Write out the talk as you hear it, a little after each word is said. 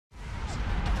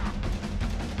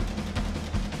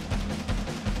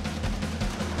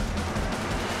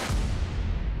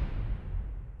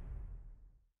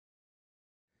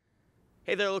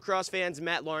Hey there, lacrosse fans.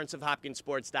 Matt Lawrence of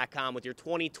HopkinsSports.com with your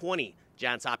 2020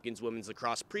 Johns Hopkins Women's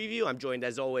Lacrosse Preview. I'm joined,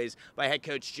 as always, by head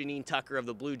coach Janine Tucker of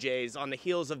the Blue Jays on the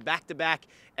heels of back-to-back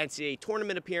NCAA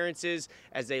tournament appearances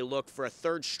as they look for a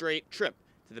third straight trip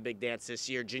to the big dance this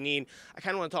year. Janine, I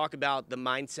kind of want to talk about the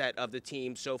mindset of the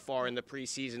team so far in the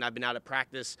preseason. I've been out of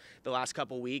practice the last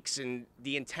couple weeks, and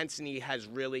the intensity has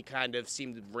really kind of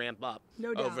seemed to ramp up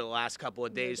over the last couple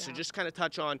of days. So just kind of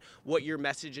touch on what your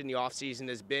message in the offseason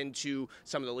has been to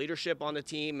some of the leadership on the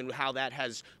team and how that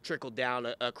has trickled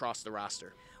down across the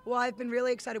roster. Well, I've been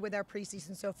really excited with our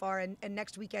preseason so far, and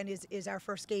next weekend is our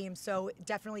first game, so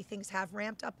definitely things have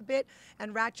ramped up a bit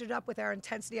and ratcheted up with our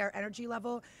intensity, our energy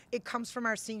level. It comes from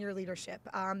our senior leadership.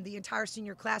 The entire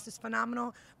senior class is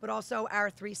phenomenal, but also our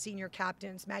three senior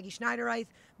captains, Maggie Schneiderreith,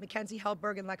 Mackenzie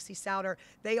Hellberg, and Lexi Souter.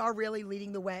 They are really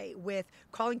leading the way with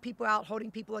calling people out,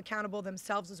 holding people accountable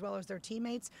themselves as well as their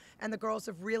teammates, and the girls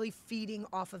are really feeding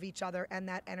off of each other and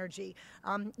that energy.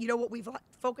 You know, what we've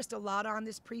focused a lot on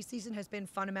this preseason has been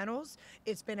fundamentals.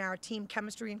 It's been our team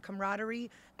chemistry and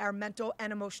camaraderie, our mental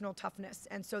and emotional toughness.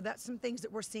 And so that's some things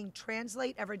that we're seeing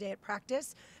translate every day at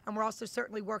practice. And we're also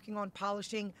certainly working on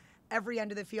polishing every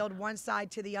end of the field, one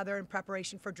side to the other, in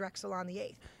preparation for Drexel on the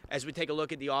 8th. As we take a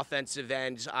look at the offensive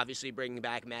end, obviously bringing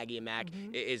back Maggie and Mac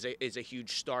is a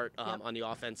huge start on the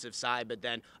offensive side, but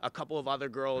then a couple of other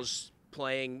girls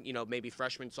playing, you know, maybe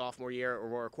freshman, sophomore year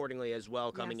or accordingly as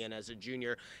well, coming in as a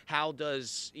junior. How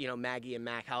does, you know, Maggie and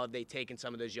Mac, how have they taken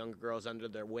some of those younger girls under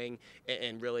their wing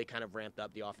and really kind of ramped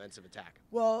up the offensive attack?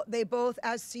 Well, they both,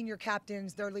 as senior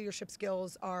captains, their leadership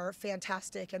skills are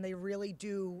fantastic, and they really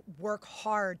do work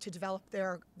hard to develop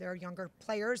their younger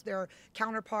players, their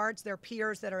counterparts, their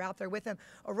peers that are out there with them.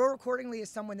 Aurora, accordingly, is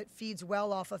someone that feeds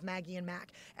well off of Maggie and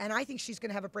Mac, and I think she's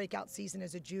going to have a breakout season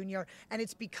as a junior, and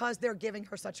it's because they're giving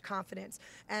her such confidence.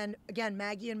 And again,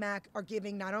 Maggie and Mac are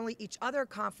giving not only each other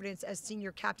confidence as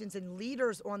senior captains and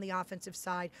leaders on the offensive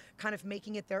side, kind of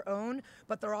making it their own,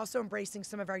 but they're also embracing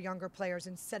some of our younger players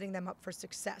and setting them up for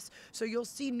success. So you'll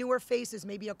see newer faces,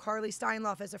 maybe a Carly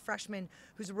Steinloff as a freshman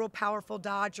who's a real powerful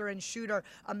dodger and shooter,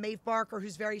 a Maeve Barker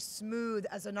who's very smooth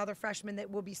as another freshman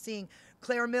that we'll be seeing,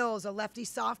 Claire Mills, a lefty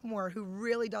sophomore who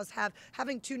really does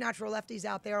having two natural lefties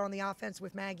out there on the offense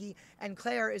with Maggie and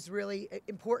Claire is really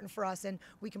important for us, and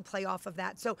we can play off of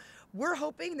that. So we're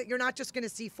hoping that you're not just going to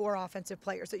see 4 offensive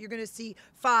players, that you're going to see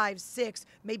 5, 6,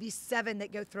 maybe 7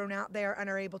 that go thrown out there and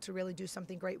are able to really do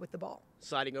something great with the ball.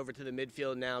 Sliding over to the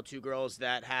midfield now, 2 girls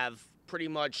that have pretty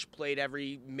much played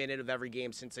every minute of every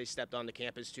game since they stepped onto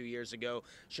campus 2 years ago,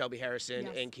 Shelby Harrison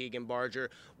and Keegan Barger.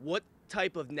 What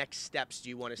type of next steps do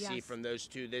you want to see from those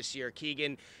two this year?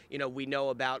 Keegan, you know, we know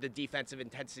about the defensive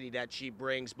intensity that she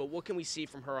brings, but what can we see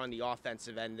from her on the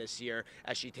offensive end this year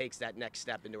as she takes that next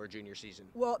step into her junior season?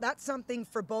 Well, that's something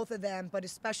for both of them, but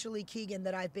especially Keegan,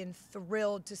 that I've been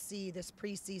thrilled to see this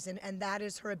preseason, and that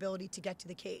is her ability to get to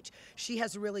the cage. She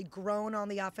has really grown on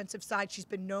the offensive side. She's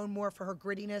been known more for her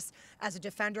grittiness as a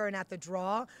defender and at the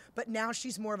draw, but now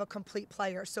she's more of a complete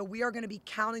player. So we are going to be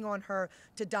counting on her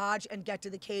to dodge and get to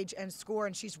the cage and score,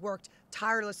 and she's worked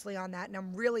tirelessly on that, and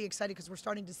I'm really excited because we're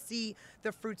starting to see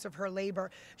the fruits of her labor.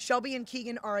 Shelby and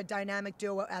Keegan are a dynamic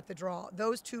duo at the draw.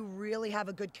 Those two really have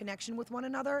a good connection with one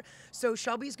another, so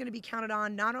Shelby's going to be counted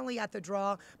on not only at the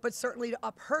draw, but certainly to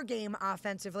up her game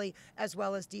offensively as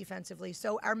well as defensively.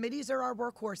 So our middies are our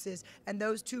workhorses, and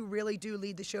those two really do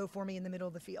lead the show for me in the middle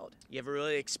of the field. You have a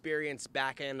really experienced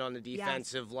back end on the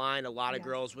defensive line, a lot of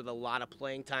girls with a lot of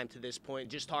playing time to this point.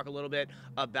 Just talk a little bit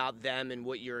about them and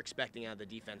what you're expecting out of the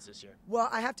defense this year. Well,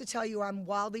 I have to tell you, I'm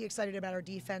wildly excited about our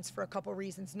defense for a couple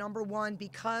reasons. Number one,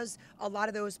 because a lot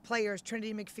of those players,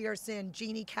 Trinity McPherson,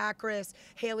 Jeannie Kakris,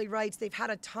 Haley Wrights, they've had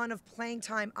a ton of playing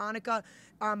time. Annika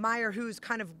Meyer, who's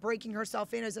kind of breaking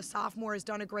herself in as a sophomore, has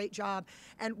done a great job.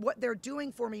 And what they're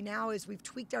doing for me now is we've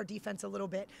tweaked our defense a little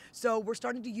bit. So we're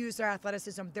starting to use their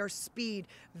athleticism, their speed,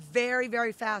 very,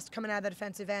 very fast coming out of the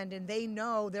defensive end. And they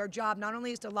know their job not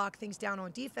only is to lock things down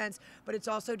on defense, but it's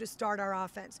also to start our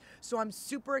offense. So I'm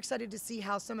super excited to see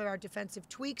how some of our defensive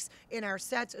tweaks in our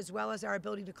sets, as well as our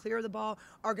ability to clear the ball,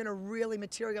 are going to really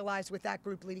materialize with that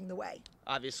group leading the way.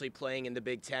 Obviously playing in the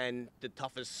Big Ten, the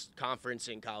toughest conference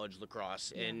in college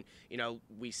lacrosse. And, you know,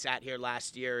 we sat here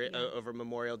last year over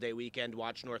Memorial Day weekend,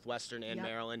 watched Northwestern and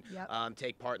Maryland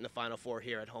take part in the Final Four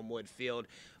here at Homewood Field.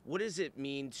 What does it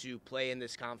mean to play in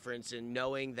this conference and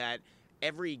knowing that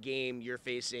every game you're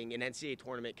facing an NCAA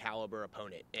tournament caliber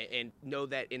opponent, and know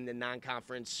that in the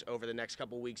non-conference over the next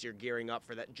couple of weeks you're gearing up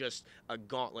for that, just a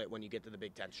gauntlet when you get to the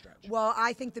Big Ten stretch? Well,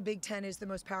 I think the Big Ten is the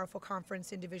most powerful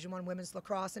conference in Division I women's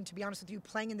lacrosse, and to be honest with you,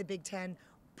 playing in the Big Ten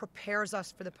prepares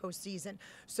us for the postseason.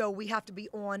 So we have to be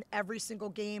on every single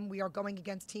game. We are going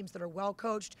against teams that are well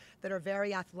coached, that are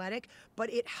very athletic,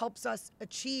 but it helps us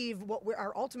achieve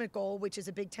our ultimate goal, which is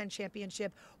a Big Ten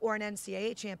championship or an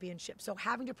NCAA championship. So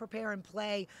having to prepare and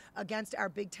play against our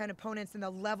Big Ten opponents and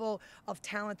the level of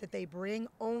talent that they bring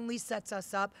only sets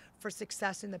us up for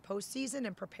success in the postseason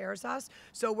and prepares us.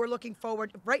 So we're looking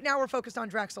forward. Right now we're focused on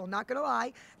Drexel, not going to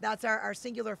lie. That's our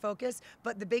singular focus.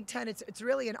 But the Big Ten, it's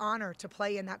really an honor to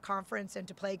play in that conference and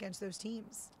to play against those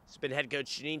teams. It's been head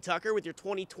coach Janine Tucker with your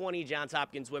 2020 Johns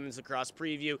Hopkins Women's Lacrosse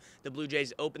preview. The Blue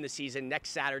Jays open the season next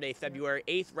Saturday, February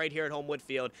 8th, right here at Homewood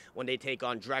Field when they take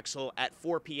on Drexel at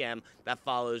 4 p.m. That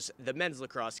follows the men's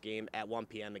lacrosse game at 1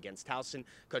 p.m. against Towson.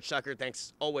 Coach Tucker,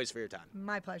 thanks always for your time.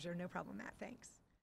 My pleasure. No problem, Matt. Thanks.